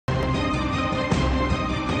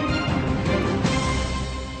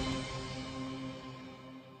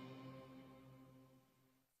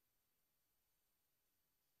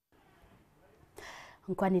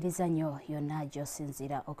nkwaniriza nnyo yonna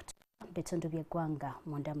gy'osinziira bitundu by'eggwanga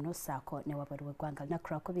munda muno ssaako ne wabweru w'eggwanga lunaku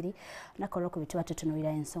lwakubiri lunaku olwokubiri tuba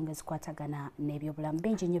tutunuulira ensonga ezikwatagana n'ebyobulamu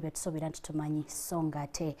bingi nnyo bye tusuubira nti tumanyi so nga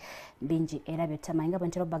ate bingi era bye tutamanyi nga bwe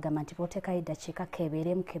ntera obbagamba nti bw'oteekayo eddakiika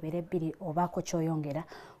kebeeremu kebeere bbiri obaako ky'oyongera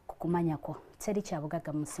ku kumanyako teri kya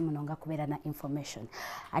bugagga mu nsi muno nga kubeera na information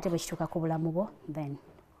ate bwe kituuka ku bulamu bwo then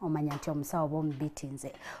omanya nti omusawo oba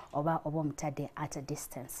omubiitinze oba omutadde at a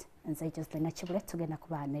distance. Nze Josephine Kibule tugenda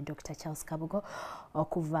kuba ne Dr. Charles Kabugo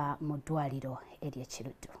okuva mu ddwaliro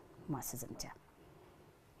ery'Ekiruddu. Mwasuze Mutya.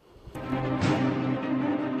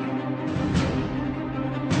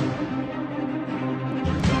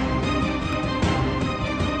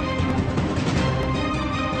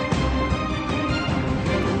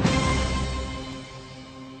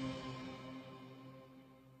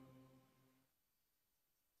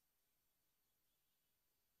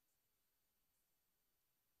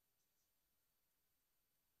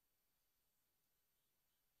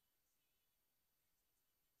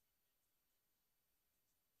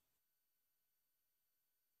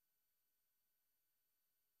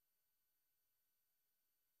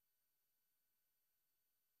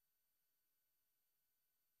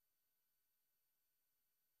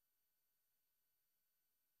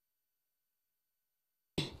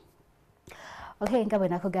 Okay, nga bwe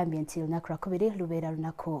nakugambye nti lunaku lwakubiri lubeera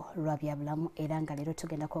lunaku lwa byabulamu era nga leero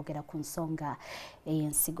tugenda kwogera ku nsonga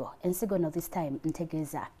ey'ensigo. Ensigo no this time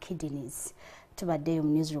ntegeeza kidneys. Tubaddeyo mu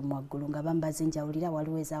newsroom waggulu nga bambaza njawulira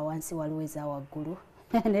waliwo eza wansi waliwo eza waggulu.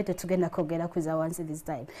 Naye tetugenda kwogera ku za wansi this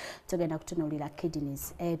time. Tugenda kutunuulira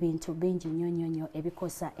kidneys. Ebintu bingi nnyo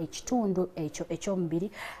ebikosa ekitundu ekyo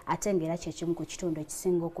eky'omubiri ate ng'era kyekimu ku kitundu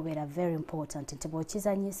ekisinga okubeera very important nti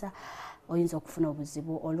bw'okizanyisa oyinza okufuna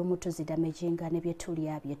obuzibu olumu tuzidamaginga ne bye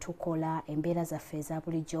tulya bye tukola embeera zaffe eza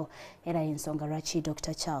bulijjo era y'ensonga lwaki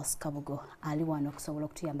Dr. Charles Kabugo ali wano okusobola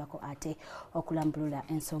okutuyambako ate okulambulula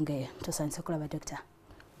ensonga eyo. Tusanise kulaba Dr.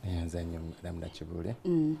 Nze nnyo Madam Kibule.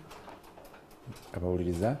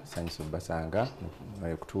 Abawuliriza sanyusa basanga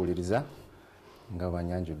okutuwuliriza nga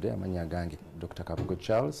banyanjudde amanya gange Dr. Kabugo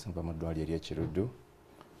Charles nva mu ddwaliro ery'Ekiruddu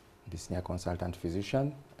ndi senior consultant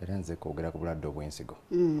physician era nze kwogera ku bulwadde obw'ensigo.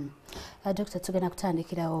 Dr. tugenda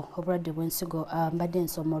kutandikirawo obulwadde bw'ensigo mbadde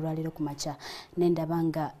nsoma olwaliro ku makya nendaba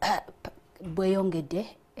nga bweyongedde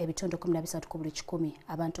ebitundu 13 ku buli 100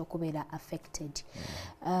 abantu okubeera affected.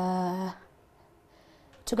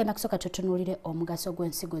 Tugenda kusooka tutunuulire omugaso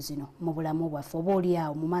gw'ensigo zino mu bulamu bwaffe oba oli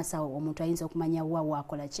awo mu maaso awo omuntu ayinza okumanya wa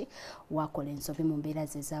waakola ki waakola ensobi mu mbeera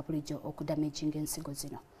ze eza bulijjo okudamaginga ensigo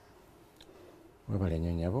zino. Webale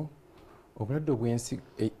nnyo nnyabo obulwadde obw'ensigo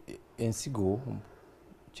ensigo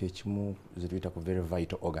kyekimu zituyita ku very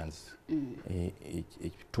vital organs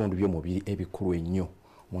ebitundu by'omubiri ebikulu ennyo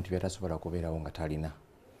omuntu byatasobola kubeerawo nga talina.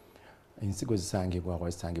 Ensigo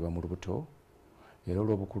zisangibwa mu lubuto era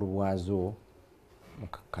olw'obukulu bwazo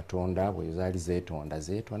Katonda bwe zaali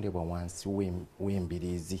zeetondebwa wansi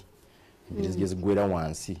w'embiriizi gye zigwera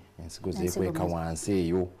wansi ensigo zeekweka wansi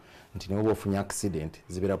eyo nti nawe bw'ofunye accident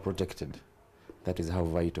zibeera protected. That is how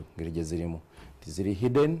vital ngeri gye zirimu ziri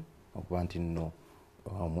hidden okuba nti nno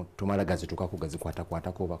tumala gazituukako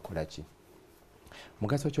gazikwatakwatako bakola ki.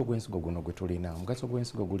 Mugaso ki ogw'ensigo guno gwe tulina? Omugaso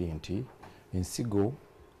gw'ensigo guli nti ensigo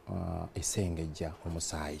esengejja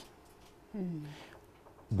omusaayi.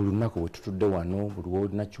 Buli lunaku bwe tutudde wano buli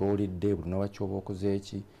olina ky'olidde buli lunaku ky'oba okoze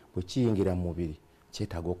eki bwe kiyingira mu mubiri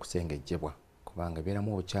kyetaaga okusengejjebwa kubanga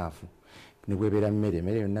ebeeramu obukyafu ne bw'ebeera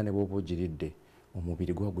emmere yonna ne bw'oba ogiridde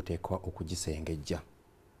omubiri gwa guteekwa okugisengejja.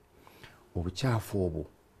 Obukyafu obwo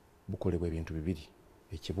bukolebwa ebintu bibiri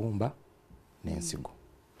ekibumba n'ensigo.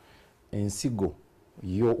 Ensigo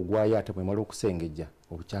yo ogwayo ate bw'emala okusengejja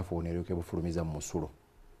obukyafu obwo neryoke bufulumiza mu musulo.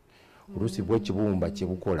 Oluusi bw'ekibumba kye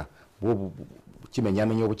bukola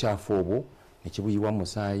kimenyamenya obukyafu obwo ne kibuyiwa mu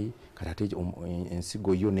musaayi kati ate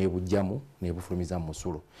ensigo yo n'ebugyamu n'ebufulumiza mu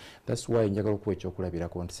musulo. That's why njagala okuwa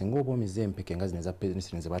ekyokulabirako nti singa oba omize empeke nga zino eza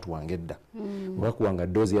penicillin ze batuwanga edda oba kuwanga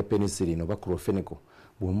doozi ya penicillin oba chlorphenical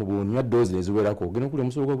bw'onywa doozi neziwerako ogenda okulya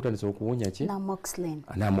omusulo gwo gutandisa okuwunya ki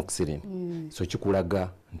n'amoxicillin. So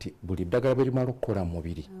kikulaga nti buli ddagala bwe limala okukola mu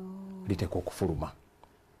mubiri liteeka okufuluma.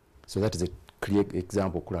 So that is a clear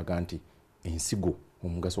example okulaga nti ensigo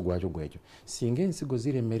omugaso gwakyo gwekyo. Singa ensigo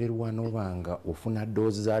ziremererwa n'obanga ofuna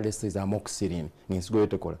doozi za lese za amoxicillin n'ensigo yo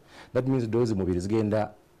tekola, that means doozi mubiri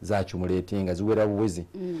zigenda zakyumulatinga ziwera buwezi.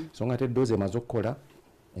 So nga ate doozi emaze okukola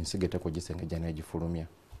ensigo etekogisengejja n'egifulumya.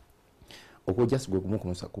 Okwo just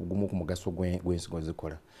gumu ku mugaso gw'ensigo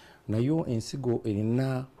zikola. Nayo ensigo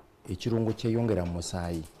erina ekirungo kyeyongera mu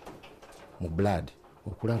musaayi mu blood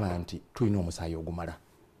okulaba nti tulina omusaayi ogumala.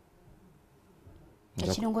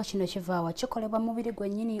 ekirungo kino kivaawa kikolebwa mubiri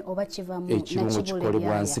gwennyini oba kiva mu ekirungo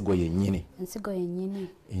kikolebwa nsigo yennyini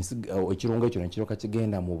ekirungo ekyo nekiroka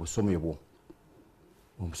kigenda mu busome bwo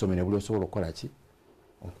obusome ne buli osobola okukola ki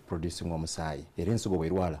okuproducinga omusaayi era ensigo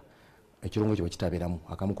bwerwala ekirungo ekyo bwekitabeeramu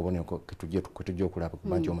akamu kubonero ketujja okulaba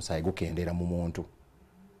kuba nti omusaayi gukendera mu muntu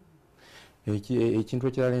ekintu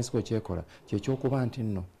ekirala ensigo kyekola kyekyokuba nti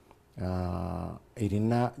nno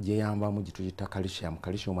erina gyeyambamu gituyita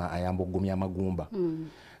calcium ayamba okugumya amagumba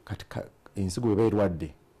kati ensigo bweba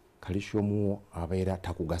erwadde calcium abeera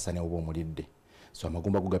takugasa newoba omulidde so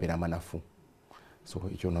amagumba go gabeera amanafu so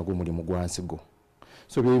ekyo nagwo mulimu gwa nsigo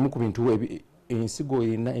so byebimu ku bintu ensigo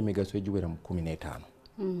erina emigaso egiwera mu 15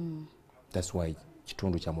 that's why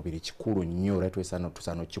kitundu kya mubiri kikulu nnyo era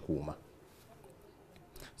tusaana okikuuma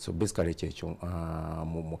so basically kyekyo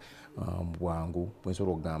mu bwangu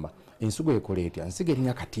bwensobola okugamba ensigo ekola etya ensigo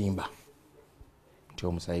erina katimba nti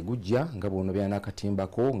omusaayi gujja nga bw'onobeera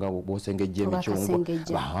n'akatimbako nga bw'osengejja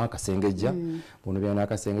emicungwa akasengejja bw'onobeera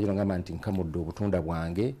n'akasengejja ngamba nti nkamudde obutunda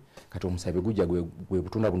bwange kati omusaayi bwe gujja gwe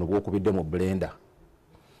butunda buno bw'okubidde mu blender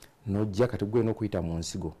nojja kati gwena okuyita mu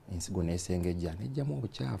nsigo ensigo n'esengejja nejjamu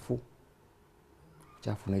obukyafu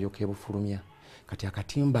n'eryoka ebufulumya kati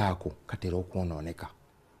akatimba ako katera okwonooneka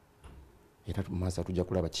era maaso tujja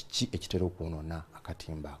kulaba kiki ekitera okwonoona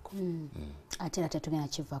akatimba ako ate era tetugenda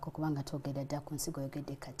kivaako kubanga twogera dda ku nsigo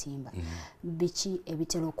yogedde katimba biki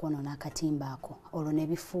ebitera okwonoona akatimba ako olwo ne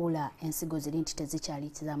bifuula ensigo ziri nti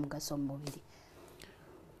tezikyali za mugaso mu mubiri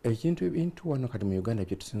ebintu wano kati mu Uganda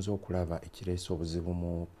bye tusinza okulaba ekireese obuzibu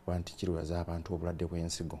mu kuba nti kirwaza abantu obulwadde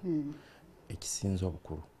bw'ensigo ekisinza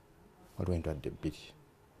obukulu waliwo endwadde bbiri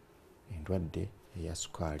endwadde eya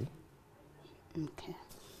sukaali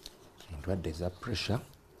endwadde eza pressure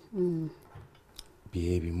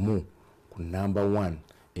byebimu ku number 1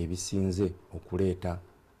 ebisinze okuleeta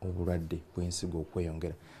obulwadde bw'ensigo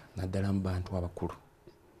okweyongera naddala mu bantu abakulu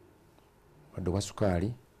obulwadde bwa sukaali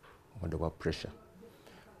obulwadde bwa pressure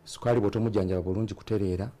sukaali bw'otomujjanjaba bulungi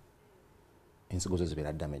kutereera ensigo zo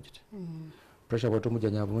zibeera damaged pressure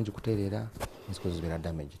bw'otomujjanjaba bulungi kutereera ensigo zo zibeera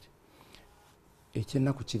damaged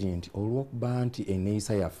ekyennaku kiri nti olw'okuba nti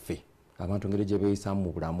enneeyisa yaffe abantu engeri gye beeyisaamu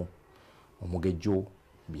mu bulamu omugejjo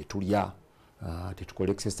bye tulya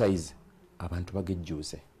tetukola exercise abantu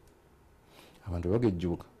bagejjuuse abantu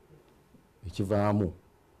bagejjuuka ekivaamu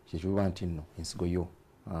kyekiba nti nno ensigo yo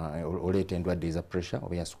oleeta endwadde eza pressure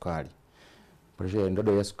oba ya sukaali pressure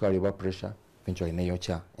endwadde ya sukaali oba pressure eventually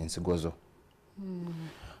neyokya ensigo zo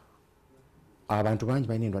abantu bangi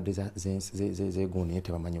balina endwadde zegundi naye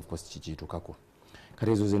tebamanyi of course kikituukako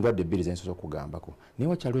kati ezo zendwadde bbiri zensoza okugambako naye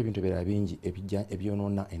wakyaliwo ebintu ebirala bingi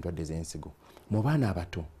ebyonoona endwadde z'ensigo mu baana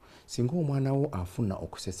abato singa omwana wo afuna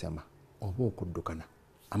okusesema oba okuddukana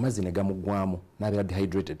amazzi ne gamuggwamu n'abeera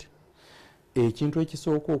dehydrated ekintu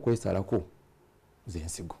ekisooka okwesalako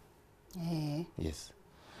z'ensigo yes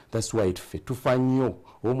that's why ffe tufa nnyo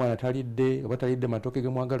oba omwana talidde oba talidde matooke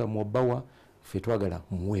gemwagala mu bbawa ffe twagala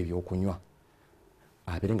muwe ebyokunywa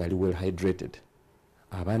abeere nga ali well hydrated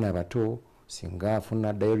abaana abato singa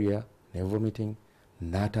afuna diarrhea ne vomiting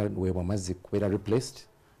n'ataweebwa amazzi kubeera replaced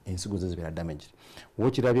ensigo ze zibeera damaged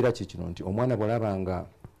wokirabira kikino nti omwana bw'alaba nga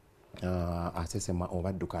asesema oba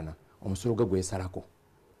addukana omusolo gwe gwesalako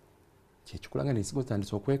kyekikulanga ensigo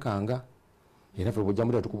zitandise okwekanga era ffe bw'ojja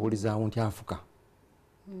mulira tukubuulizaawo nti afuka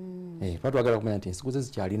tuba twagala kumanya nti ensigo ze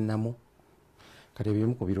zikyalinamu kati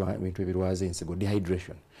ebimu ku bintu ebirwaza ensigo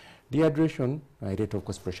dehydration ireeta of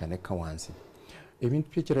course pressure nekka wansi ebintu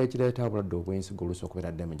byekirala ekireeta obulwadde obw'ensigo oluusi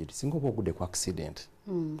okubeera damaged singa oba ogudde ku accident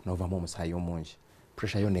n'ovaamu omusaayi omungi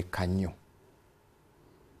pressure yo nekka nnyo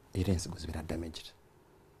era ensigo zibeera damaged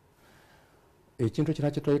ekintu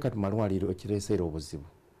ekirala kyetulabika mu malwaliro ekireeseera obuzibu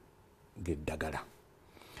g'eddagala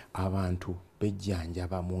abantu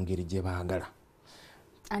bejjanjaba mu ngeri gye baagala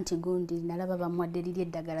anti gundi nalaba bamwadde liri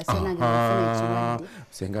eddagala senange nafuna ekirwadde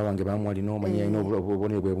senga wange bamwalina omanya alina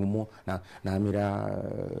obubonero bwe bumu n'amira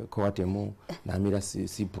coatemu n'amira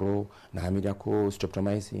cipro n'amirako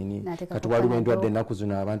streptomycin kati waliwo endwadde ennaku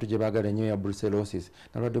zino abantu gye baagala ennyo ya brucellosis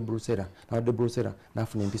nalwadde brucella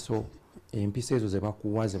n'afuna empiso ezo ze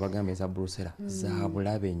bakuwa ze bagamba eza brucella za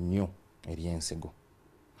bulabe nnyo eri ensigo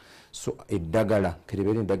so eddagala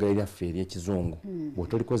keribeera eddagala eryaffe ery'ekizungu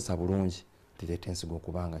bw'otolikozesa bulungi lireeta ensigo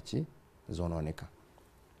okubanga ki zonooneka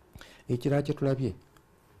ekirala kye tulabye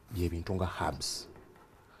byebintu nga herbs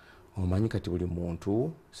omanyi kati buli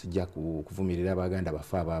muntu sijja kuvumirira abaganda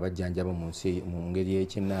baffe abo abajjanjaba mu nsi mu ngeri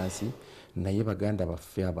y'ekinnansi naye baganda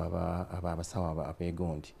baffe abasawo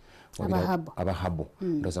abeegondi abahabo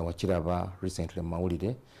ndoza wakiraba recently mu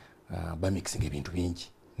mawulire bamixinga ebintu bingi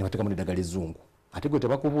ne bateekamu n'eddagala ezzungu ate gwe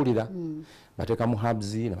tebakubuulira batekamu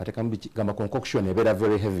herbs nabatekamu gamba concoction ebeera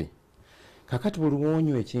very heavy. Kakati buli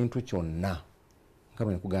wonywa ekintu kyonna nga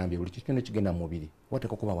bwe nkugambye buli kintu kigenda mu mubiri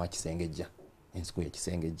wateeka kuba wakisengejja ensigo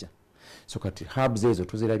yakisengejja. So kati herbs ezo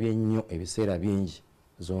tuzirabye nnyo ebiseera bingi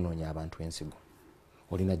zoonoonya abantu ensigo.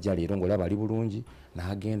 Olina jja leero ng'olaba ali bulungi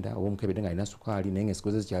n'agenda oba omukebedde ng'alina sukaali naye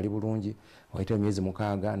ng'ensigo ze zikyali bulungi wayita emyezi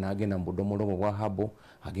 6 n'agenda mu budomolo bwa habo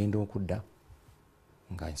agenda okudda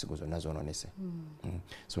nga ensigo zonna zoonoonese.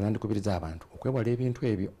 So nandikubiriza abantu okwewala ebintu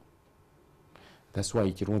ebyo. That's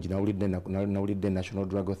why kirungi nawulidde National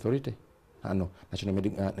Drug Authority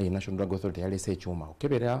National Drug Authority yaleese ekyuma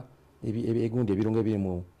okebera ebigundi ebirungo ebiri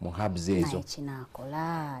mu herbs ezo.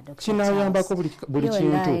 Kinayambako buli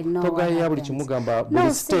kintu togaya buli kimugamba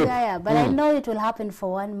buli step. But I know it will happen for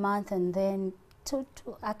 1 month and then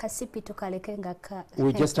akasipi tukaleke nga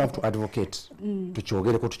we just have to advocate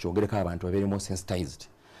tukyogereko abantu babeeremu sensitized.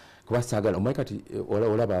 Kuba saagala omanyi kati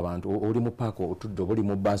olaba abantu oli mu paako otudde oli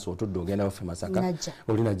mu basi otudde ogenda bafe Masaka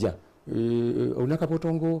olina jja olina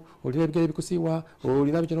kabotongo olina ebigere bikusiiwa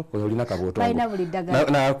olina bikino olina kabotongo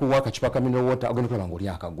nakuwa akacupa ka mineral water ogenda kulaba ng'oli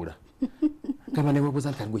akagula kama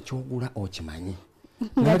newebuuza nti gwe kyogula okimanyi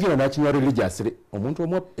nagenda nakinywa religiously. Omuntu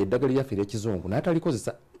omu eddagala lyaffe ery'ekizungu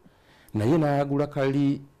n'atalikozesa naye n'agula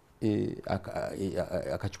kali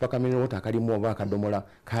akacupa ka mineral water akalimu oba akadomola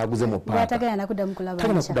kaguze mu paaka tagenda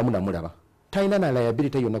kuddamu namulaba talina na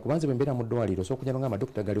liability yonna kubanze bwe mbeera mu ddwaliro so okujja nga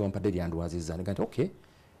amadokita gali wampadde lyandwazizza nga nti okay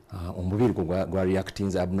omubiri gwa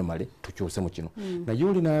reactings abnormally tukyuse mu kino naye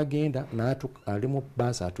oli n'agenda ali mu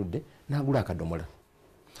baasi atudde n'agula akadomola.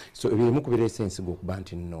 So ebimu kubireesa ensigo okuba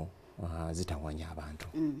nti nno zitawanya abantu.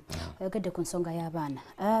 Oyogedde ku nsonga y'abaana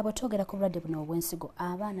bwe twogera ku bulwadde buno obw'ensigo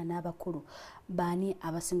abaana n'abakulu baani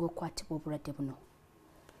abasinga okukwatibwa obulwadde buno?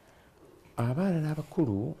 Abaana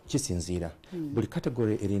n'abakulu kisinziira buli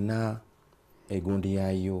category erina egundi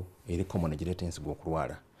yaayo eri common egireeta ensigo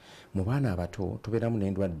okulwala. Mu baana abato tubeeramu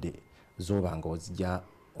n'endwadde z'oba nga ozijja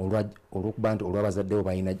olw'okuba nti olw'abazaddewo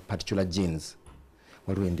balina particular genes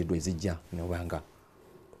waliwo endwadde ezijja noba nga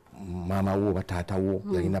maama wo oba taata wo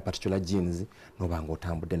yalina particular genes noba nga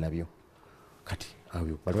otambudde nabyo kati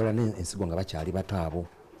abo balwala n'ensigo nga bakyali bato abo.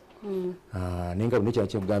 Naye nga bino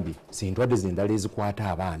kyakugambye sindwadde zindala ezikwata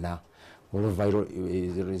abaana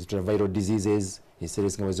viral diseases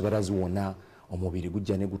eseries nga bwezibala ziwona omubiri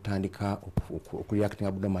gujja ne gutandika okureacting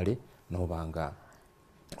abnormally noba nga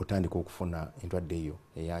otandika okufuna endwadde eyo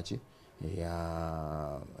eyaki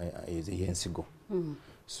ey'ensigo.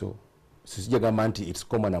 So sijja gamba nti it's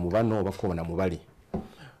common mu bano oba common mu bali.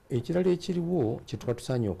 Ekirala ekiriwo kye tuba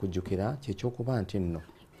tusaanye okujjukira kyekyokuba nti nno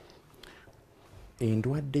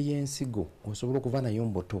endwadde y'ensigo osobola okuva nayo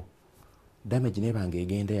mbuto damage neba nga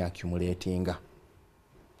egenda yaccumulatinga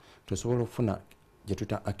tosobola okufuna gye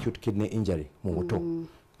tuyita acute kidney injury mu buto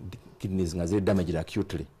kidneys nga ziri damaged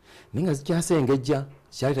acutely naye nga zikyasengejja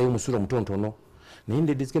kyaletayo musulo mutontono naye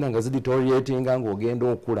ndedi zigenda nga zideterioratinga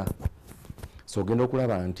ng'ogenda okula. So ogenda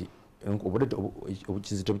okulaba nti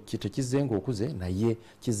obukizito tekizze ng'okuze naye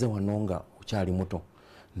kizze wano nga okyali muto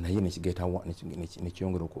naye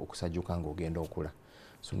nekiyongera okusajjuka ng'ogenda okula.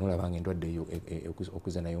 So nolaba nga endwadde eyo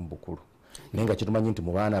okuze nayo mu bukulu. Naye nga kitumanyi nti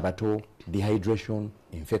mu baana abato dehydration,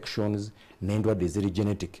 infections n'endwadde eziri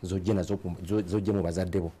genetic zojje mu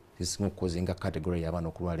bazadde bo zisinga okukozinga category y'abaana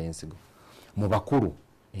okulwala ensigo. Mu bakulu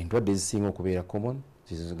endwadde ezisinga okubeera common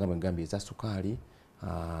zigambye eza sukaali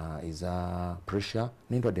eza pressure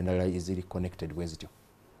n'endwadde endala eziri connected bwe zityo.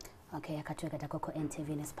 Okay, akatwegatako ko NTV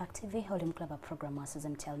ne Spark TV oli mu club program Mwasuze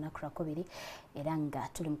Mutya lunaku lwakubiri era nga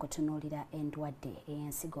tuli mu kutunuulira endwadde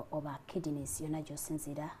ey'ensigo oba kidneys yonna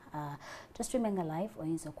gy'osinziira to streaming live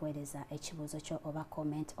oyinza okuweereza ekibuuzo kyo oba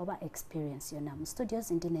comment oba experience yonna mu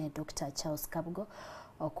studios ndi ne Dr. Charles Kabugo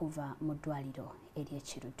okuva mu ddwaliro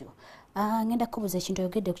ery'ekirudu. Ngenda kubuuza ekintu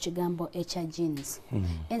oyogedde ku kigambo ekya genes.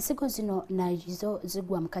 Ensigo zino nazo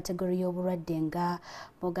zigwa mu kategori y'obulwadde nga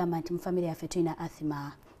bw'ogamba nti mu family yaffe tulina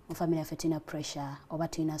asthma, mu family yaffe tulina pressure oba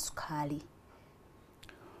tulina sukaali.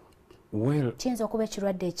 Kiyinza okuba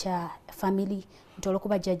ekirwadde ekya family nti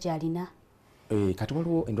olwokuba jjajja alina. Kati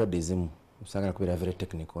waliwo endwadde ezimu osagala kubeera very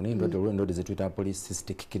technical naye endwadde zetuyita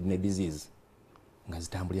polycystic kidney disease nga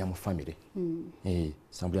zitambulira mu family.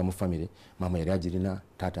 Zitambulira mu family, maama yali agirina,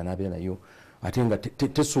 taata n'abeera nayo ate nga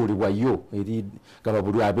tesuulibwayo eri gaba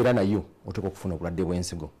buli abeera nayo oteeka okufuna obulwadde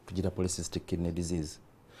bw'ensigo tugira polycystic kidney disease.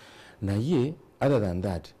 Naye other than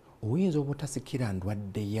that oyinza obutasikira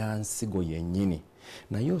ndwadde ya nsigo yennyini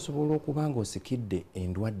naye osobola okuba nga osikidde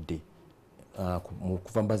endwadde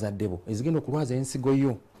kuva mu bazadde bo ezigenda okulwaza ensigo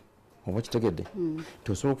yo oba kitegedde.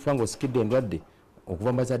 Tosobola okufa nga osikidde endwadde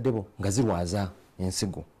okuva mu bazadde bo nga zirwaza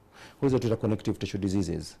ensigo kuliza tuta connective tissue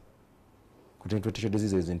diseases. Connective tissue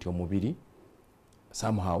diseases nti omubiri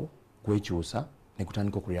somehow gwekyusa ne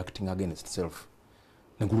kutandika reacting against itself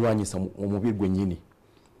ne gulwanyisa omubiri gwennyini.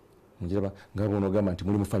 Njiraba ngabo gamba nti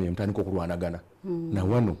muli mu family mutandika okulwanagana na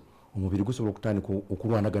wano omubiri gusobola okutandika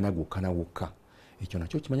okulwanagana gwokka na wokka. Ekyo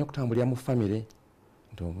nakyo kimanya okutambulira mu family.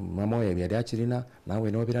 Nto mama we yali akirina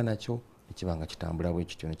nawe n'obeera nakyo ekibanga kitambula bwe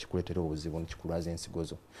kityo ne kikuleetera obuzibu ne kikulwaza ensigo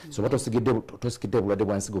zo. So tosikidde obulwadde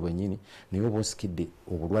bwa nsigo bwennyini naye oba osikidde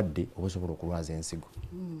obulwadde obusobola okulwaza ensigo.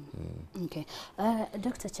 Okay.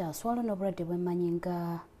 Dr. Charles, waliwo n'obulwadde bwemmanyi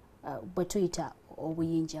nga bwe tuyita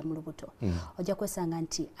obuyinja mu lubuto. Ojja kwesanga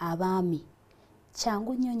nti abaami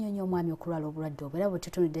kyangu nnyo omwami okulwala obulwadde obwo era bwe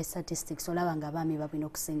tutunudde statistics olaba nga abaami babina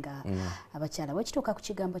okusinga abakyala. Bwe kituuka ku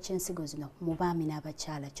kigambo ky'ensigo zino mu baami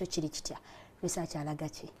n'abakyala kyo kiri kitya? Research alaga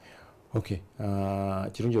ki? Okay.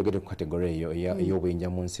 Kirungi ogere ku kategori eyo ey'obuyinja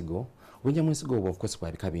mu nsigo. Obuyinja mu nsigo obwo of course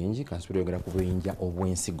bwa bika bingi kansi oyogera ku buyinja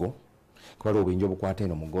obw'ensigo. Kuba obuyinja obukwata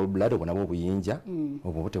eno mu gallbladder obwo nabwo obuyinja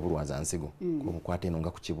obwo tebulwaza nsigo obukwata eno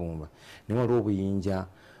nga ku kibumba. Naye waliwo obuyinja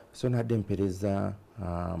so nadde mpereza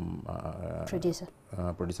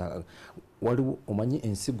producer waliwo omanyi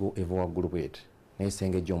ensigo eva waggulu bwete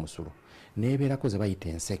n'esengejja omusulo n'ebeerako ze bayita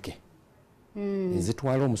enseke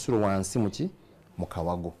ezitwala omusulo wansi mu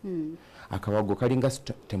kawago. Akawago kalinga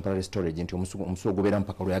temporary storage nti omusulo gubeera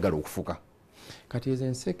mpaka lweyagala okufuka. Kati ezo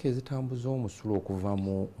enseke ezitambuza omusulo okuva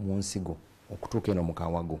mu nsigo okutuuka eno mu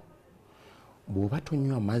kawago bw'oba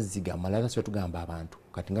tonywa amazzi gamalala so tugamba abantu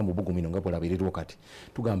kati nga mu bugumino nga bwolabirirwa kati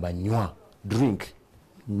tugamba nywa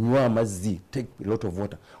amazzi, take a lot of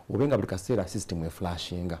water. Obenga buli kaseera system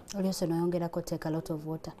eflashinga. Oliose noyongerako take a lot of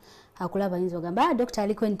water. Akulaba yinza ogamba doctor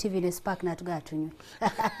aliko NTV ne spark natugaa tunywe.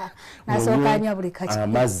 Nasooka anywa buli kati.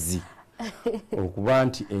 Amazzi. Okuba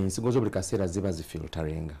nti ensigo zo buli kaseera ziba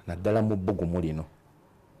zifilteringa naddala mu bbugumu lino.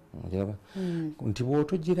 Nti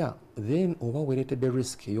bw'otogira then oba weeretedde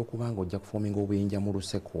risk ey'okubanga ojja kufominga obuyinja mu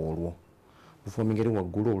luseko olwo. Bufominga eri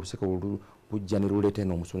waggulu oluseko bujja ne luleeta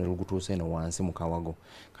eno omusulo ne lugutuusa eno wansi mu kawago.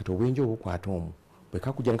 Kati obuyinja obukwata omwo bwe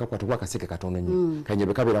kakujja ne kakwata obwa kaseke katono nnyo kanye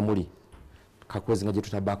bwe kabeera muli kakwezinga gye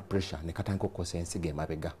tuta back pressure ne katandika okukosa ensigo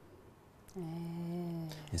emabega.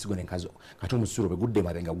 Ensigo nenkazo kati omusulo bwe gudde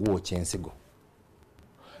emabega gwokya ensigo.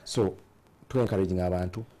 So encouraging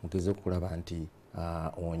abantu mugeze okulaba nti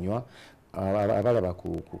onywa abalaba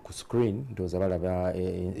ku screen ndoza balaba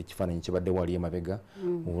ekifaananyi kibadde wali emabega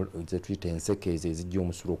ze tuyita enseke ezo ezijja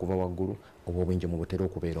omusulo okuva waggulu oba obuyinja mu butera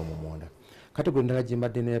okubeera omumunda. Kategori endala gye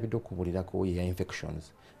mbadde neerabidde okubulirako ya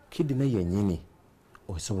infections. Kidney yennyini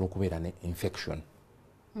osobola okubeera ne infection.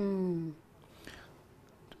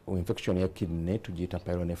 Infection ya kidney tugiyita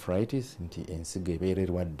pyelonephritis nti ensigo ebeera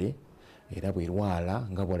erwadde era bw'erwala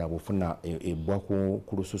nga bwolaba ofuna ebbwa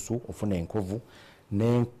ku lususu ofuna enkovu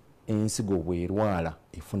n'ensigo bw'erwala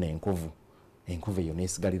efuna enkovu eyo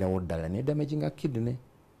n'esigalirawo ddala ne damaginga kidney.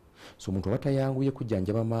 So omuntu aba tayanguye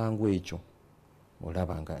kujjanjaba mangu ekyo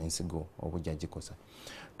olaba nga ensigo obujja gikosa.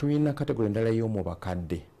 Tulina kategori endala y'omu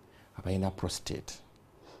bakadde abalina prostate.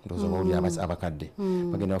 Ndozo bawuli abakadde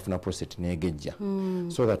bagenda bafuna prostate n'egejja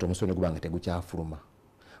so that omusulo ne gubanga tegukyafuluma.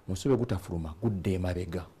 Omusulo gutafuluma gudde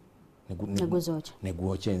emabega ne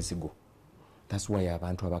gwokya ensigo. That's why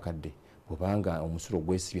abantu abakadde kubanga omusulo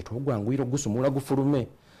gwesibye togwanguyira gusumula gufulume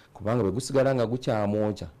kubanga bwe gusigala nga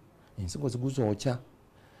gukyamwokya ensigo ziguzookya.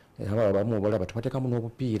 Abamu balaba tubateekamu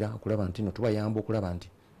n'obupiira okulaba nti no tubayamba okulaba nti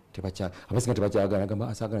abasinga tebakyagala gamba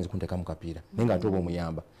asaagala zikunteeka mu kapiira naye nga ate oba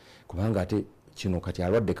omuyamba kubanga ate kino kati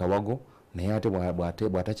alwadde kawago naye ate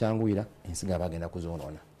bw'atakyanguyira ensigo aba agenda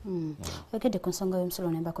kuzoonoona. Ogedde ku nsonga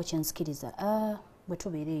y'omusulo nembako kyenzikiriza bwe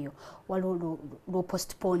tubeera eyo waliwo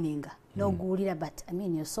postponinga n'oguwulira but I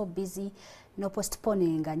mean you're so busy no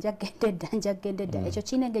postponinga njagende dda ekyo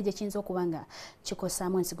kirina engeri gye kiyinza okuba nga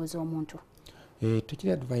kikosaamu ensigo z'omuntu.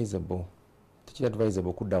 Tekiri advisable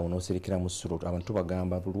okuddawo n'oserikira mu sulo. Abantu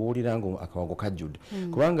bagamba bulwolira nga akawago kajjudde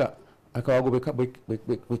kubanga akawago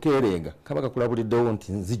bwe keerenga kaba kakulabuliddewo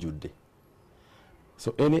nti nzijudde.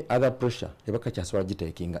 So any other pressure eba kakyasobola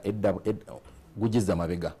giteekinga gugizza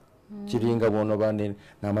mabega. Kiringa bwonoba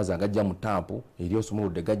n'amazzi agajja mu taapu eri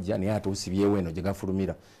osumuludde gajja naye ate osibyewo eno gye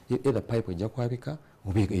gafulumira either pipe ejja kwabika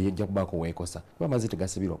oba ejja kubaako weekosa kuba amazzi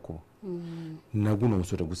tegasibirwa kkubo naguno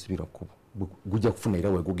omusulo tegusibirwa kkubo gujja kufuna era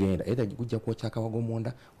wegugenda either gujja kwokya akawago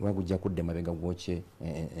munda oba gujja kudda emabega gwokye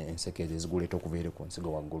enseke ezo eziguleeta okuva eri ku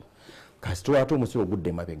nsigo waggulu. Kasita ate omusulo gudda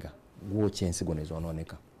emabega gwokya ensigo ne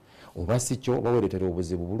zoonooneka oba si kyo oba weereetera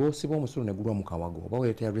obuzibu bulwosiba omusulo ne gulwa mu kawago oba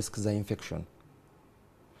weereetera risk za infection.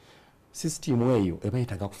 System eyo eba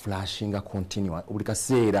yetaaga kuflashinga continue buli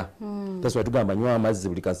kaseera. That's why tugamba nywa amazzi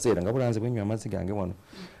buli kaseera nga bulanze bwenywa amazzi gange wano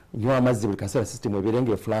nywa amazzi buli kaseera system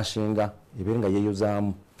ebeerenga eflashinga ebeerenga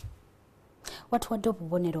yeeyozaamu. Watuwadde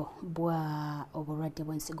obubonero bwa obulwadde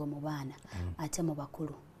bw'ensigo mu baana ate mu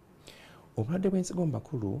bakulu? Obulwadde bw'ensigo mu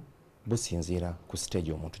bakulu businziira ku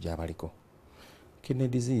stage omuntu gy'abaliko. Kidney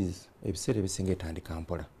disease ebiseera ebisinga etandika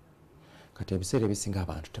mpola, kati ebiseera ebisinga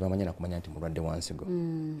abantu tebamanya na kumanya nti mulwadde wa nsigo.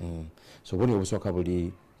 So obubonero obusooka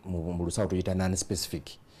buli mu lusawo tuyita non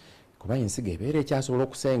specific, kuba ensigo ebeera ekyasobola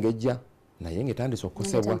okusengejja naye ng'etandise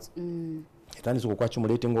okukosebwa, etandise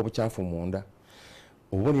okukwacumulatinga obukyafu munda.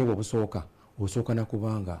 Obubonero obwo busooka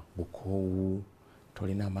nakubanga bukoowu,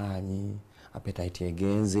 tolina maanyi, appetite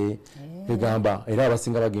egenze, egamba era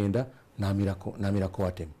abasinga bagenda namira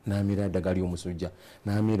coatem, namira eddagala ly'omusujja,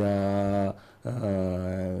 namira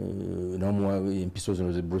empiso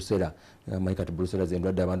zino zi Brucella, maikati Brucella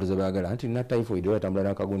z'endwadde abantu ze baagala, anti nina typhoid, olatambula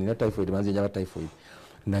n'akaguni, nina typhoid, banzinjaba typhoid.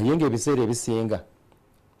 Naye ng'ebiseera ebisinga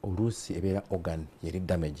oluusi ebeera organ yeri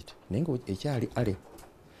damaged, naye ng'ekyali ale.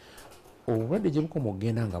 Obulwadde gye bukoma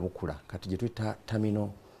okugenda nga bukula, kati gye tuyita terminal,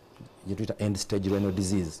 gye tuyita end stage renal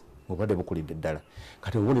disease, obulwadde bukulidde ddala.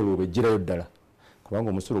 Kati obubonero bwejjirayo ddala, kubanga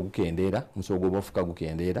omusulo gukendeera, omusulo gw'obafuka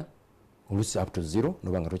gukendeera, oluusi up to 0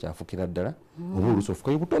 noba nga tokyafukira ddala, oba oluusi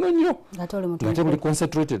ofukayo butono nnyo nga tebuli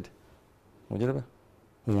concentrated. Ogiraba?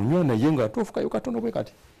 Onywa naye nga tofukayo katono bwe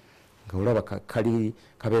kati, nga olaba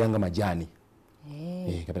kabeera nga majaani.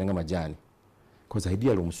 Kabeera nga majaani. Because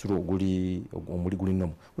ideal omusulo omuli guli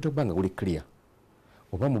nomu otekubanga guli clear,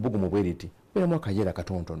 oba mubugumu bweriti beeramu akayeera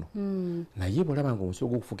katontono, naye bw'olaba nga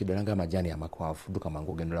omusulo gukufukidde ddala ng'amajaani amakwafu, dduka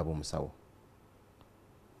mangu ogenda olaba omusawo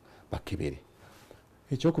bakebere.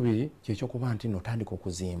 Ekyokubiri kyekyokuba nti notandika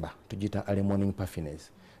okuzimba, tugiyita early morning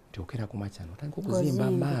puffiness, nti okera ku makya notandika okuzimba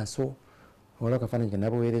amaaso. Olaba akafaananyi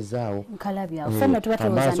kenabaweerezaawo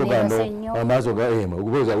amaaso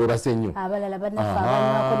gaobuuza webase nnyo, abalala bannaffe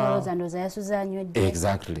abanywako nolowooza ndowooza yasuza nywedde.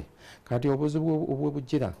 Exactly. Kati obuzibu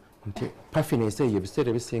obwebugira nti puffiness eyo ebiseera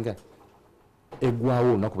ebisinga eggwawo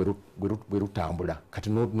olunaku bwe lutambula, kati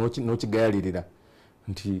n'okigayalirira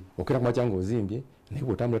nti okera ku makya ng'ozimbye naye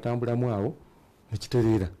bw'otambulatambulamu awo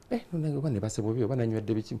nekitereera oba ne base bubi oba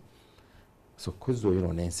nanywedde bikimu. So kozi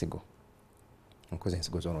oyo n'ensigo, nkozi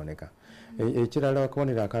ensigo zonooneka. Ekirala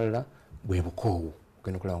akabonero akalala bwe bukoowu,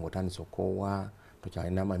 ogenda okulaba ng'otandise okukoowa,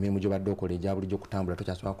 tokyalina emirimu gy'obadde okola egya bulijjo okutambula,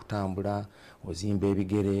 tokyasobola kutambula, ozimba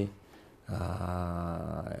ebigere,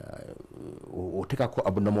 oteekako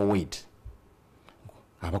abnormal weight.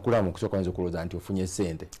 Abakulamu okusooka bayinza okulowooza nti ofunye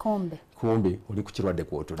ssente, kumbe oli ku kirwadde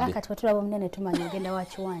kw'otudde. Kati bwe tulaba omunene tumanya ogenda wa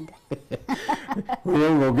Kiwanda.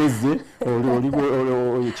 Oyo ng'ogezze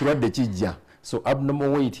ekirwadde kijja. So abnormal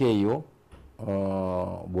weight eyo,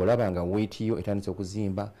 bw'olaba nga weight yo etandise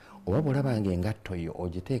okuzimba, oba bw'olaba nga engatto yo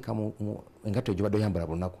ogiteeka engatto gy'obadde oyambala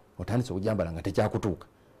buli lunaku otandise okugyambala nga tekyakutuuka,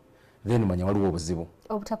 then manya waliwo obuzibu.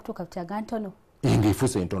 Obutakutuuka butyaga ntono,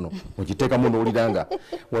 ng'efuuse entono ogiteekamu n'owulira nga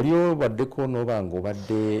wali obaddeko n'oba nga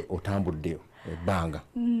obadde otambudde ebbanga.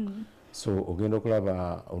 So ogenda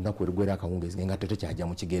okulaba olunaku erugwera akawungeezi ng'engatto tekyajja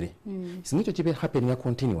mu kigere. Singa ekyo kibeera happening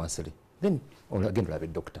continuously, then genda olabe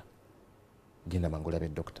doctor. Genda mangu olabe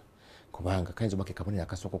doctor, kubanga kayinza oba ke kabonero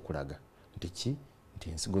akasooka okulaga nti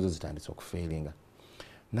ensigo zo zitandise okufeeringa.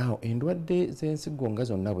 Now endwadde z'ensigo nga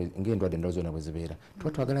zonna ng'endwadde endala zonna bwe zibeera,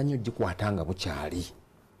 tuba twagala nnyo gikwata nga bukyali,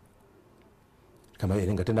 kama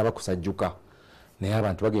nga tennaba kusajjuka, naye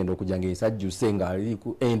abantu bagenda okujja ng'esajjuse ng'ali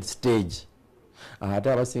ku end stage.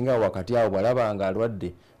 Ate abasinga wakati awo bw'alaba nga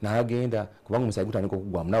alwadde n'agenda, kubanga omusaayi gutandika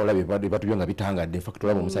okugwamu, nawe olaba ebibatu nga bitangadde, in fact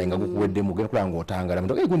olaba omusaayi nga gukuweddemu, ogenda okulaba ng'otangala,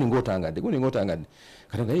 guni ng'otanggadde,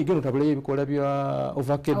 kati nga genda otabulayo ebikoola bya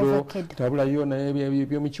ovacado, tabulayo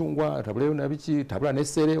n'ebyemicungwa, tabulayo nabiki, tabula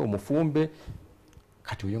n'essere, omufumbe,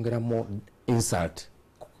 kati oyongeramu insult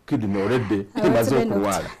kidney already imaze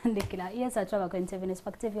okulwala. Yes, atulaba ku NTV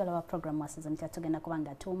Perspective olaba program Mwasuze Mutya tugenda kuba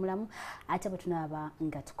nga tuwumulamu, ate bwe tunaba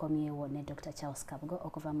nga tukomyewo ne Dr. Charles Kabugo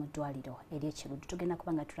okuva mu ddwaliro ery'Ekiruddu. Tugenda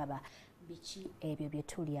kuba nga tulaba biki ebyo bye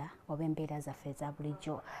tulya oba embeera zaffe eza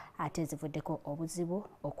bulijjo ate zivuddeko obuzibu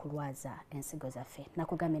okulwaza ensigo zaffe.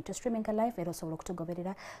 Nakugambye nti streaming live era osobola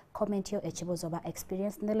okutugoberera, comment yo ekibuuzo oba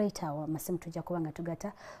experience ne later amasimu tujja kuba nga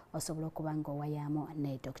tugata osobola okuba nga owayaamu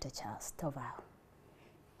ne Dr. Charles. Tovaawo.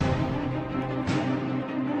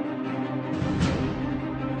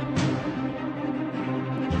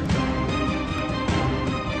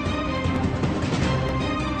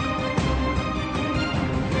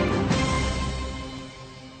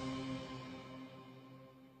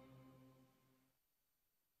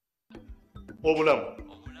 Obulamu.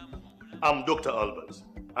 I'm Dr. Albert,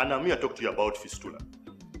 and I'm here to talk to you about fistula.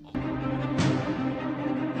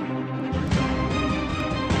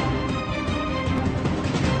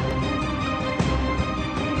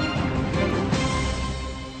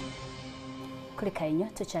 ennyo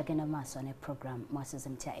tukyagenda maaso ne program Mwasuze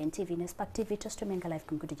Mutya NTV ne Spark TV to streaming live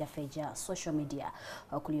ku mikutu gyaffe egya social media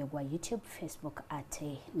okuli ogwa YouTube, Facebook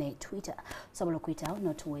ate ne Twitter. Sobola okuyitawo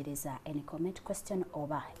n'otuweereza any comment, question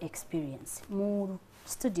oba experience. Mu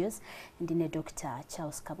studios ndine Dr.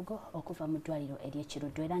 Charles Kabugo okuva mu ddwaliro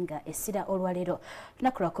ery'Ekiruddu era nga essira olwaleero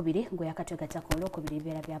lunaku lwakubiri ng'oyakatwegatako olwokubiri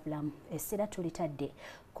ebibeera bya bulamu. Essira tulitadde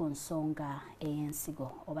ku nsonga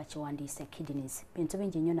ey'ensigo oba kiwandiise kidneys. Bintu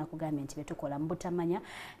bingi nnyo nakugambye nti byetukola mu butamanya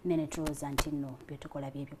nene tulowooza nti nno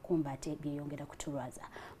byetukola by'ebikumba ate byeyongera kutulwaza.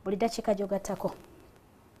 Buli ddakiika gy'ogattako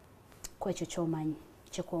ku ekyo ky'omanyi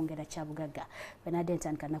kyekwongera kya bugagga. Benadde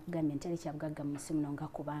ntandika nakugambye nti eri kya bugagga mu nsi muno nga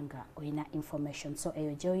kubanga oyina information. So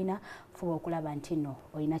eyo gy'oyina fuba okulaba nti nno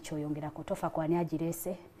oyina ky'oyongerako. Tofa ku ani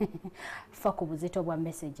agireese fa ku buzito bwa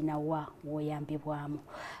message nawa w'oyambibwamu.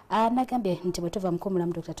 Nagambye nti bwe tuva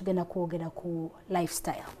mukumulamu Dr. tugenda kwogera ku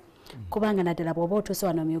lifestyle. Kubanga naddala bw'oba otuuse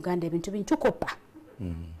wano mu Uganda ebintu bingi tukopa.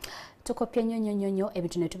 Tukopya nnyo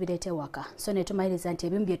ebintu ne tubireeta ewaka. So ne tumaliriza nti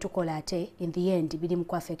ebimu bye tukola ate in the end biri mu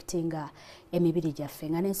affectinga emibiri gyaffe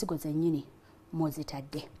nga n'ensigo zennyini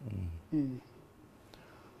mw'ozitadde.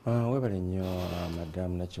 Webale nnyo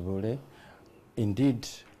Madam Nakibule. Indeed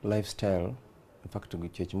lifestyle in fact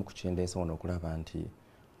kye kimu ku kyendeesa wano okulaba nti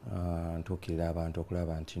ntuukirira abantu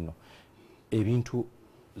okulaba nti no ebintu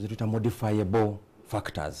zituta modifiable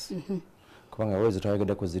factors. Kubanga wewe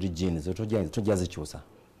zitwayogeddeko ziri genes tojja zikyusa.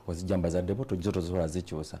 Wazijamba za debo tozotozola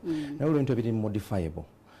zikyusa. Na ule bintu biri modifiable.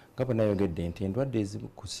 Ngabo nayogedde nti endwadde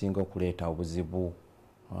ezikusinga okuleeta obuzibu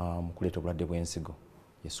mu kuleeta obulwadde bw'ensigo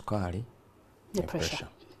ye sukaali ne pressure.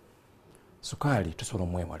 Sukaali tusobola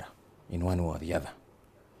omwewala in one way or the other.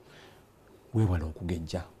 Weewala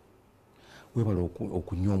okugejja. Weewala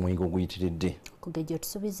okunywa omwenge oguyitiridde. Okugejja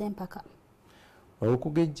otusubiza empaka.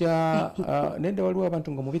 Okugejja nende waliwo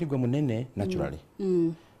abantu nga mubiri gwe munene naturally.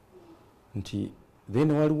 Nti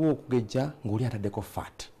then waliwo okugejja ng'oli ataddeko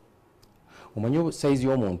fat. Omanyi size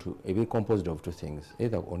y'omuntu ebe composed of two things.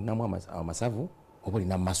 Either olinamu amasavu oba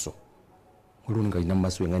olina muscle. Waliwo nga olina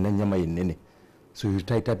muscle nga olina nnyama yennene. So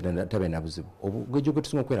tabe na buzibu. Obugejjo gwe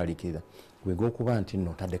tusinga okweraliikirira gwega okuba nti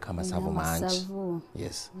nno otaddeko amasavu mangi.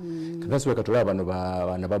 Yes. Kakasi weka tulaba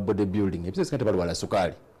bano ba body building. Ebiseera tebali wala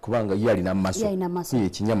sukaali kubanga ye alina muscle.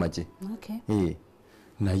 Kinyama kye. Okay.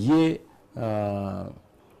 Naye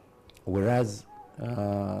whereas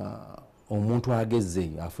omuntu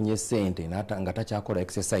agezze afunye ssente nga takyakola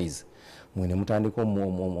exercise mwene mutandika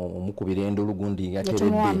omukubira endulu gundi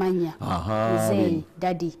yateredde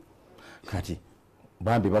daddy kati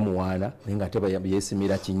bambi bamuwaana naye nga ate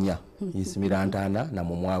yeesimira kinnya yeesimira ntaana na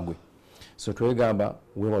mumwagwe. So twegamba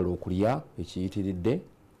weewala okulya ekiyitiridde,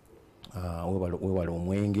 weewala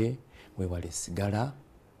omwenge, weewala esigala,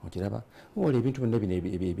 okiraba weewala ebintu byonna bino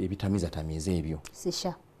ebitamiizatamiiza ebyo.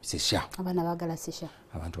 Sisha. Abaana baagala sisha.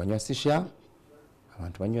 Abantu banywa sisha,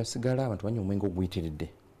 abantu banywa sigala, abantu banywa omwenge oguyitiridde.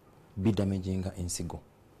 Bidamaginga ensigo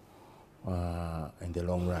in the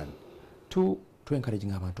long run. To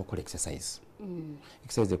encouraging abantu okukola exercise.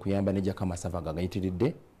 Exercise ekuyamba nejjako amasavu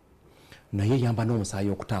agayitiridde, naye eyamba n'omusaayi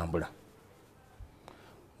okutambula.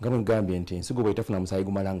 Nga bwe ngambye nti ensigo bwe tafuna musaayi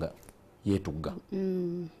gumala nga yeetugga.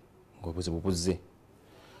 Ng'obuzibu buzze.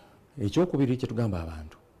 Ekyokubiri kye tugamba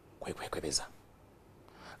abantu kwekwekebeza.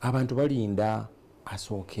 Abantu balinda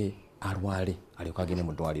asooke alwale alyoka agende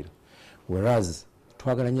mu ddwaliro. Whereas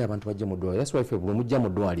twagala nnyo abantu bajje mu ddwaliro. That's why bwe mujja mu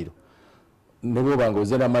ddwaliro ne bw'oba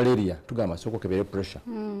ng'oze na malaria tugamba sooka okebere pressure.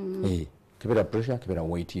 Kebera pressure, kebera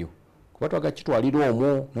weight yo. Kuba twagala kitwaliro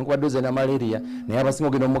omwo nenkubadde oze na malaria naye abasinga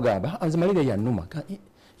ogenda omugamba nze malaria yannuma.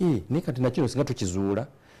 Naye kati nakino singa tukizuula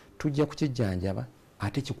tujja kukijjanjaba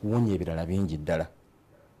ate kikuwonya ebirala bingi ddala.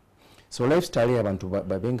 So lifestyle y'abantu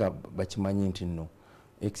babenga bakimanyi nti nno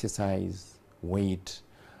exercise, weight,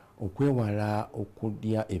 okwewala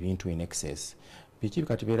okulya ebintu in excess. Biki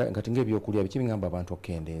katibera ngati ng'ebyokulya biki bingamba abantu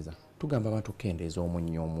okkendeeza. Tugamba abantu okkendeeza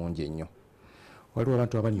omunnyo omungi ennyo. Waliwo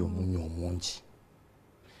abantu abali omunnyo omungi.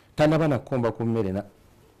 Tanaba nakomba ku mmere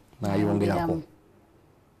n'ayongerako.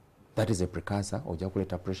 That is a precursor. Ojja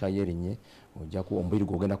kuleeta pressure yerinnye, ojja ku omubiri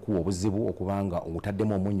gwogenda kuwa obuzibu okubanga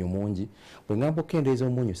ogutaddemu omunnyo mungi. Bwe ngamba okkendeeza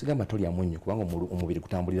omunnyo sigamba tolya munnyo kubanga omubiri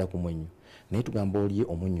gutambulira ku munnyo. Naye tugamba olye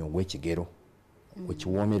omunnyo ogw'ekigero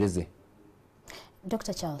wekiwoomereze.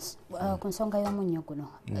 Dr. Charles, ku nsonga y'omunnyo guno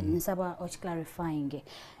nsaba okiclarifying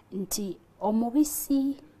nti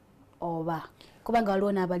omubisi oba kubanga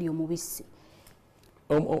waliwo n'abali omubisi.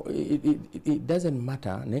 It doesn't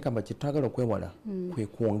matter. Naye kamba kitagala okwewala kwe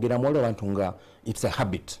kwongeramu waliwo abantu nga it's a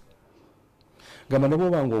habit. Gamba ne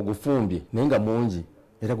bw'oba ng'ogufumbye naye nga mungi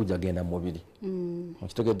era gujja genda mu mubiri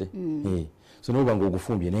okitegedde so noba nga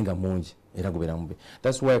ogufumbye nenga mungi era gubera mubi.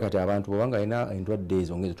 That's why kati abantu bobanga ina endwadde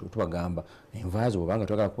ezo ngezi tubagamba envaazo bobanga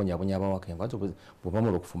twagala kuponyaponya abawaka envaazo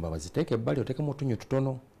bobamala okufumba baziteeke ebbali oteeke mu tunyo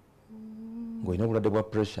tutono ng'olina obulwadde bwa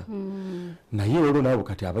pressure naye olwo nabo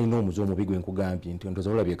kati abalina omuze omubi gwe nkugambye nti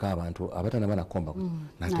ndoza olabyeko abantu abatanaba nakomba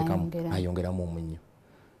nateekamu ayongeramu omunnyo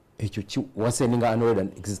ekyo waseninga an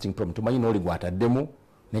existing problem tumanyi n'oli gwataddemu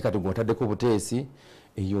naye kati gwataddeko obuteesi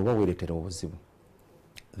eyo oba weeretera obuzibu.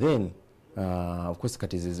 Then of course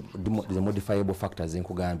kati the modifiable factors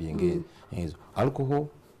nkugambye ezo alcohol,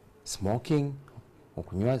 smoking,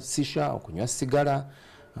 okunywa shisha, okunywa sigara.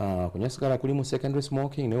 Kunywa sigara kulimu secondary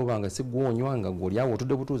smoking naye obanga sigwonywa nga gwolyawo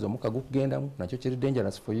otudde butuuzi omuka gukugendamu nakyo kiri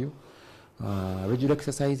dangerous for you. Regular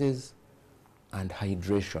exercises and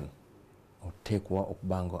hydration oteekwa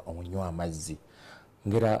okubanga onywa amazzi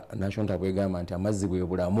ngera national bwegamba nti amazzi bwe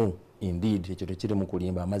bulamu. Indeed ekyo tekiri mu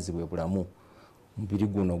kulimba amazzi bwe bulamu. Mubiri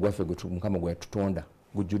guno gwaffe Mukama gwe tutonda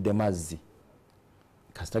gujjudde mazzi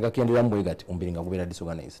kasita gakenderamu bwe gati omubiri nga gubeera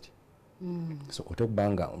disorganized. So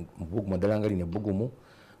otokubanga mbugumu ddala nga lino ebbugumu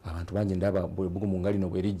abantu bangi ndaba bwebugumu nga lino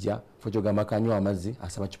bwerijja fo gamba kanywa amazzi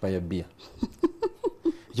asaba cupa ya bbiya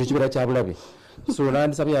ekyo kibeera kya bulabe. So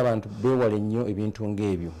nandisabye abantu beewale nnyo ebintu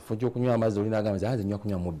ng'ebyo fo okunywa amazzi olina agamba nti nywa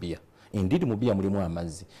kunywa mu bbiya. Indeed mu bbiya mulimu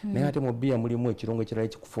amazzi naye ate mu bbiya mulimu ekirungo ekirala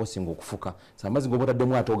ekikuforcinga okufuka. So amazzi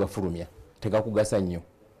g'obotaddemu ate ogafulumya tegakugasa nnyo.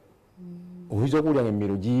 Oyinza okuwulira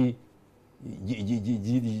emmiro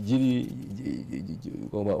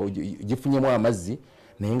gifunyemu amazzi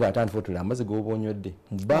naye nga ate anfotula amazzi g'oba onywedde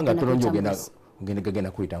mu bbanga ttono nnyo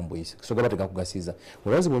gagenda kuyita mbuyisi so gaba tegakugasiza.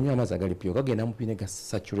 Olwazi bw'onywa amazzi agali pyo gagenda mu pine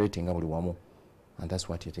gasaturating nga buli wamu and that's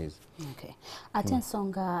what it is. Okay. Ate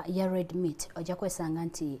ensonga ya red meat ojja kwesanga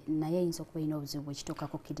nti naye eyinza okuba erina obuzibu bwekituuka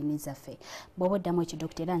ku kidini zaffe bw'oba oddamu ekyo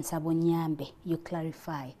dokita era nsaba onyambe you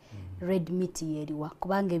clarify red meat yeriwa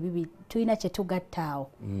kubanga ebibi tulina kye tugatta awo.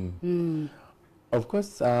 Of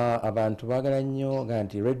course abantu baagala nnyo ga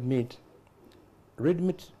nti red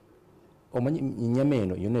meat omanyi ennyama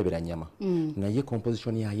eno yonna ebeera nnyama naye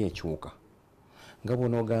composition yayo ekyuka nga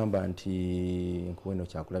bw'onoogamba nti nkuweno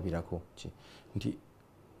kyakulabirako nti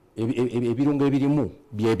ebirungo ebirimu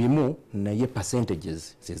byebimu naye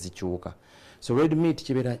percentages zezikyuka. So red meat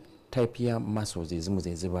kibeera type ya muscles ezimu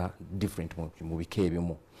zeziba different mu bika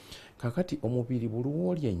ebimu. Kakati omubiri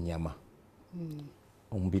bulwolya ennyama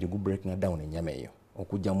omubiri gu breaking down ennyama eyo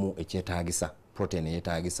okujjamu ekyetaagisa protein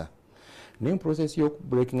eyetaagisa naye process yo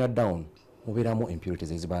breaking down mubeeramu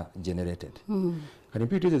impurities eziba generated. Kati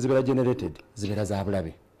impurities ezibeera generated zibeera za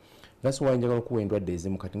bulabe. That's why njagala okuwa endwadde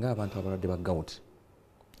ezimu kati ng'abantu abalwadde ba gout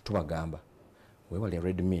tubagamba weewale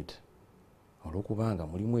red meat olwokubanga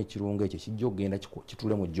mulimu ekirungo ekyo kijja okugenda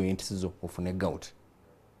kitule mu joints zo ofune gout.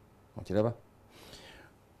 Okiraba?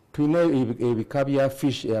 Tulina ebika bya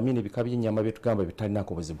fish ebika by'ennyama bye tugamba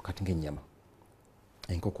bitalinako buzibu kati ng'ennyama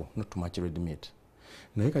enkoko not too much red meat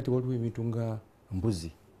naye kati waliwo ebintu nga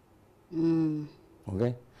mbuzi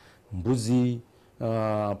okay? Mbuzi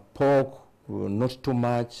pork not too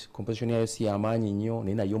much composition yayo si yamaanyi nnyo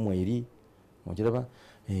naye nayo mweri okiraba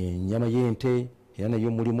ennyama y'ente era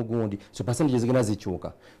nayo mulimu gundi so percentage zigenda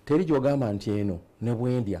zikyuka. Teri gy'ogamba nti eno ne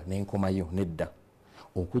bwendya n'enkomayo nedda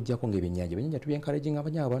okujjako ng'ebyennyanja tubyenkalejinga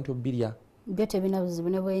abanya abantu birya byo tebina buzibu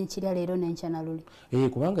ne bwenkirya leero n'enkya na luli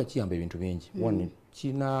kubanga kiyamba ebintu bingi. One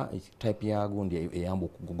kina type ya gundi eyamba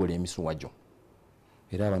okugogola emisuwa gyo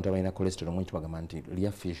era abantu abalina cholesterol mwingi bagamba nti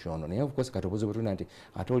lya fish ono naye of course kati obuzibu tulina nti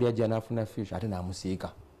ate oli ajja n'afuna fish ate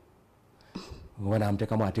n'amusiika ngoba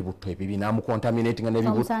n'amuteekamu ate butto ebibi n'amucontaminating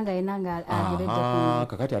omusanga yenna nga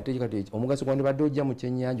kakati ate omugaso gwandibadde ojja mu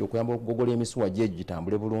kyennyanja okuyamba okugogola emisuwa gye egyo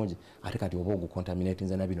gitambule bulungi ate kati oba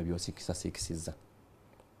ogucontaminatinze na bino by'osiikisasiikisizza.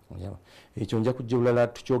 Ekyo nja kujja bulala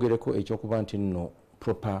tukyogereko ekyokuba nti nno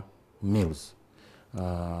proper meals.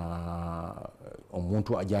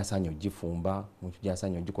 Omuntu ajasaanye ogifumba omuntu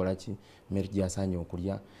ajasaanye ogikola ki mmere gyasaanye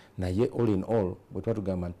okulya naye all in all bwe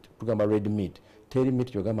tuba tugamba red meat teri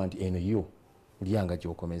meat gyogamba nti eno yo olyanga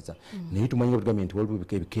gyokomeza naye tumanyi tugambye nti waliwo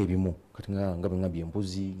ebika ebimu kati nga bwe ngambye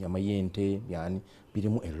embuzi nyama y'ente yani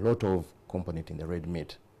birimu a lot of component in the red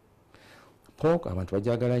meat. Pork abantu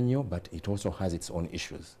bajagala nnyo but it also has its own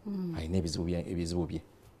issues. Ayina ebizibu bye.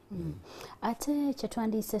 Ate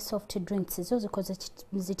kyetwandiise soft drinks zo zikoze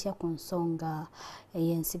zitya ku nsonga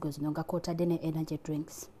ey'ensigo zino nga kwotadde ne energy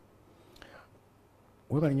drinks?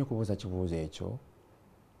 Webale nnyo okubuuza kibuuzo ekyo.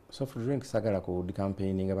 Soft drinks sagala ku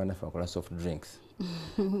campaigning abannaffe bakola soft drinks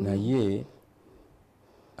naye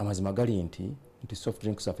amazima gali nti soft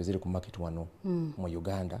drinks zaffe ziri ku market wano mu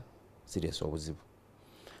Uganda zireese obuzibu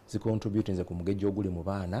zicontributinze ku mugejjo oguli mu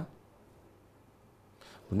baana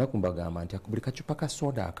lunaku mbagamba nti buli kacupa ka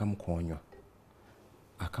soda akamu konywa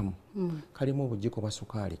akamu kalimu obujiko bwa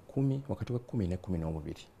sukaali 10 wakati wa 10 ne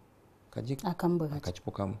 12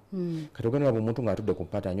 akacupa kamu kati ogenda omuntu ng'atudde ku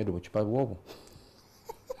mpata anywedde bucupa bwobwo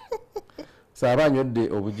saaba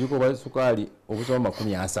anywedde obujiko bwa sukaali obusoba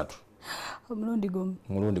 30 omulundi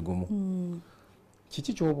gumu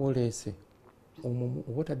kiki ky'oba oleese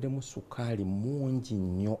oba otaddemu sukaali mungi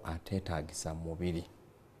nnyo ateetaagisa mu mubiri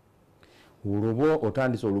olwo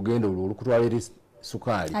otandise olugendo olwo olukutwala eri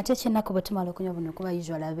sukaali ate kyennaku bwe tumala okunywa buno kuba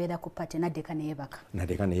usual abeera ku pate naddeka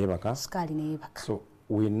neyebaka sukaali neyebaka so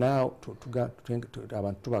we now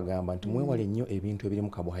abantu tubagamba nti mwewale nnyo ebintu ebirimu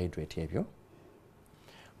carbohydrate ebyo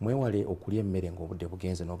mwewale okulya emmere ng'obudde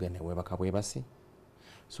bugenze n'ogenda newebaka bwebasi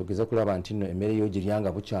so geza kulaba nti nno emmere yo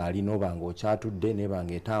giryanga bukyali n'obanga okyatudde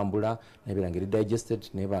nebanga etambula nebeeranga eri digested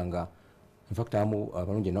nebanga in fact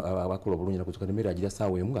abalungi abakola obulungi nakutuka emmere agira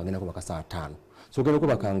saawa emu ng'agenda kubaka saa 5 so ogenda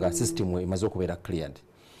okubakanga system emaze okubeera cleared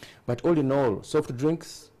but all in all soft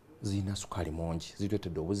drinks zirina sukaali mungi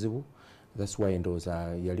zituletedde obuzibu. That's why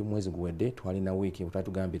ndowooza yali mwezi guwedde twalina wiiki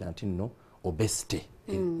bwetatugambira nti nno obesity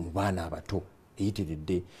mu baana abato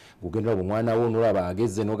eyitiridde gugenda olaba omwana wo nolaba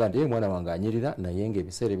agezze noga nti mwana wange anyirira naye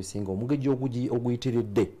ng'ebiseera ebisinga omugejjo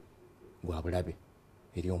oguyitiridde gwa bulabe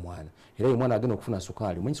eri omwana era ye mwana agenda okufuna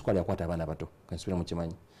sukaali omanyi sukaali akwata abaana abato kansubira mu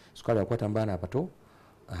kimanyi sukaali akwata mu baana abato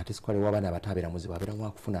ate sukaali w'abaana abato abeera muzibu abeera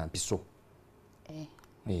wakufuna mpiso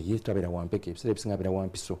ye tabeera wampeke ebiseera ebisinga abeera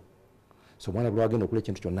wampiso so omwana buli agenda okula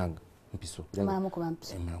ekintu kyonna mpiso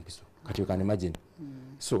kati you can imagine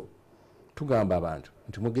so tugamba abantu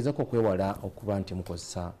nti mugezako okwewala okuba nti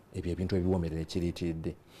mukozesa ebyo ebintu ebiwomerera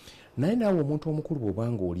ekiriitiridde naye naawe omuntu omukulu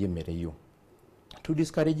bw'obanga oli emmere yo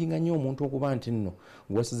tudiscouraginga nnyo omuntu okuba nti nno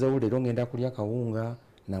gwasizewo leero ngenda kulya kawunga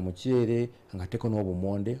na muceere nga teko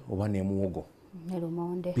n'obumonde oba n'emuwogo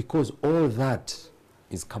because all that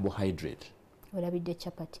is carbohydrate olabidde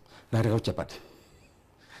chapati nateka chapati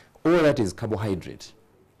all that is carbohydrate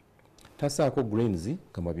tasaako greens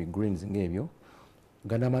kama bi greens ng'ebyo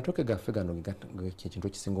gana amatoke gaffe gano kintu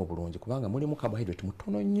ekisinga obulungi kubanga mulimu carbohydrate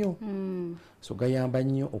mutono nnyo so gayamba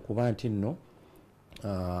nnyo okuba nti nno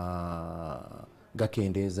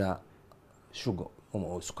gakendeeza sugar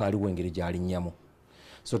sukaali w'engeri gy'alinnyamu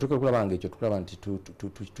so tukulaba nga ekyo tukulaba nti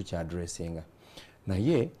tukyadressinga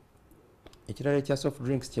naye ekirala ekya soft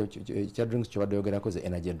drinks ekya drinks kyobadde yogerako ze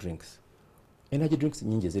energy drinks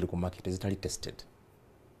nyingi eziri ku market ezitali tested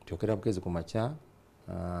tyokera bukezi ku makya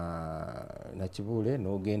nakibuule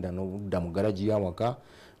n'ogenda n'odda mu garaji yawaka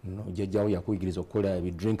jjajjawo yakuyigiriza okukola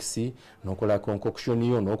ebidrinks n'okola concoction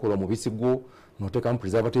yo n'okola omubisi gwo n'oteekamu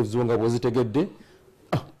preservatives wo nga bwozitegedde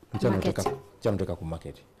kyamuteeka ku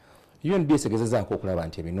market UNB esegezezaako okulaba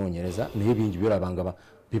nti ebinoonyereza naye bingi byolabanga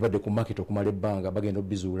bibadde ku market okumala ebbanga bagenda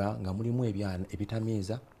obizuula nga mulimu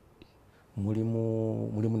ebitamiiza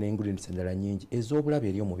mulimu n'ingredients endala nyingi ez'obulabe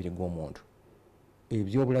eri omubiri gw'omuntu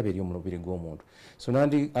ebyobulabe eri omubiri gw'omuntu so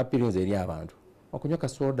nandi appearance eri abantu okunywa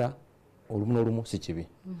kasoda olumu n'olumu si kibi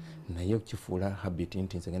naye kifuula habit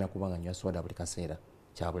nti nze ngenda kuba nga nywa soda buli kaseera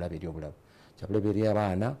kyabulabe eri obulabe kyabulabe eri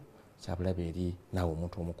abaana kyabulabe eri naawe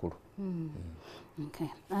omuntu omukulu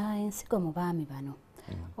ensigo mu baami bano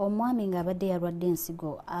omwami ng'abadde yalwadde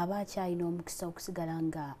ensigo aba akyalina omukisa okusigala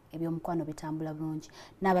nga ebyomukwano bitambula bulungi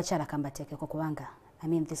n'abakyala kambateekeko kubanga I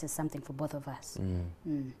mean this is something for both of us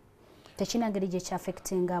tekina ngeri gye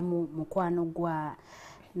kyaffectinga mu mukwano gwa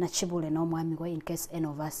Nakibule n'omwami we in case any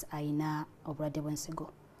of us ayina obulwadde bw'ensigo.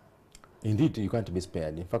 Indeed, you can't be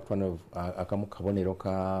spared. In fact, one of akamu kabonero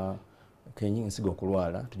ka ensigo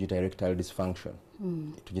okulwala tugita erectile dysfunction.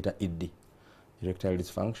 Tugita ED. Erectile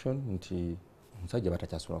dysfunction nti omusajja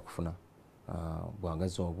batakyasobola kufuna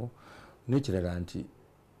bwagazi obwo n'ekirala nti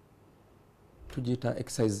tugita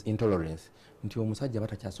exercise intolerance nti omusajja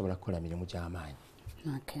batakyasobola kukola mirimu gy'amaanyi.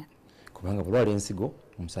 Okay. Kubanga bulwala ensigo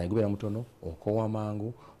omusaayi gubeera mutono okowa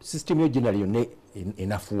mangu system yo generally yonna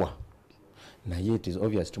enafuwa naye it is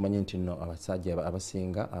obvious tumanye nti nno abasajja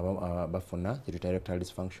abasinga bafuna erectile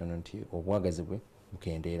dysfunction nti obwagazi bwe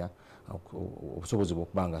bukendeera obusobozi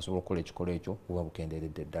bw'okubanga asobola okukola ekikolo ekyo buba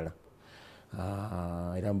bukendeeredde ddala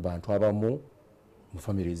era mu bantu abamu mu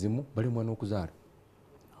famire ezimu balimu n'okuzaala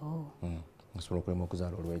asobola okulema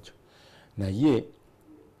okuzaala olwekyo naye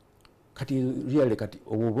kati really kati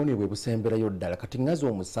obubone bwe busemberayo ddala kati ngazi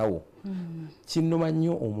omusawo kinnuma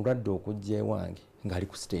nnyo omulwadde okujja ewange ng'ali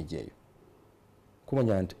ku stage eyo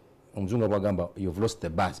kumanya nti omuzungu bwagamba you've lost the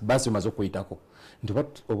bus omaze okuyitako nti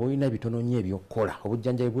oba olina bitono nnyo ebyokukola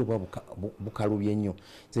obujjanjabi bwe buba bukalubye nnyo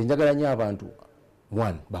nze njagala nnyo abantu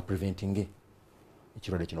one bapreventinge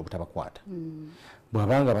ekirwadde kino obutabakwata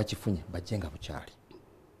bw'abanga bakifunye bajje nga bukyali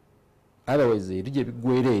otherwise erijja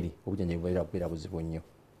biggwera eri obujjanjabi bubeera buzibu nnyo.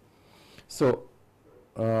 So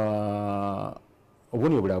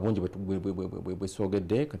obubonero obulala bungi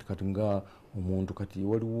bwesogedde kati nga omuntu kati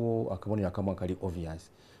waliwo akabonero akamu akali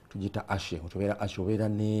obvious tugiyita ashe obeera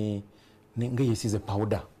ngeyesize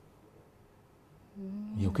powder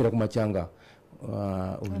yokera ku macyanga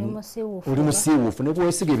oli musiiwuufu ne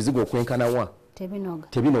bwesiga ebizigo okwenkanawa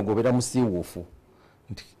tebinoga obeera musiiwuufu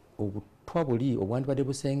nti obutwa buli obwandibadde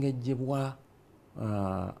busengejjebwa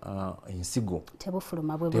ensigo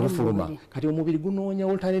tebufuluma kati omubiri gunoonya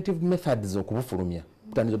alternative methods okubufulumya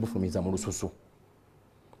gutandika bufulumiza mu lususu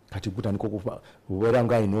kati gutandika okubeera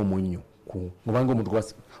nga alina omunnyo kubanga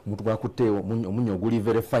omuntu gwakutte omunnyo oguli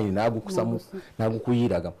very fine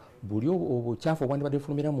n'agukuyiraga buli obukyafu obwandibadde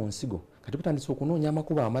bufulumira mu nsigo kati butandise okunoonya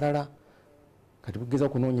amakubo amalala kati bugeza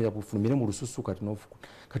okunoonyera bufulumire mu lususu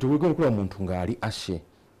kati wegenda okulaba omuntu ng'ali ashe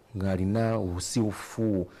ng'alina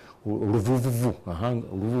obusiufu oluvuvuvu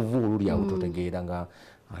oluli awo totegeera nga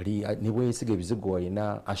ne bweyesiga ebizigo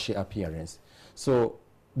alina ashe appearance. So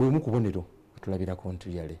bwemu kubonero tulabirako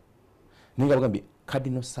ntuyale naye nga bagambye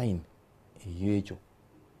cardinal sign eyekyo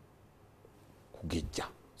kugejja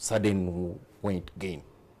sudden weight gain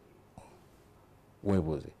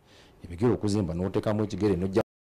webuuze ebigere okuzimba n'oteekamu ekigere n'ojja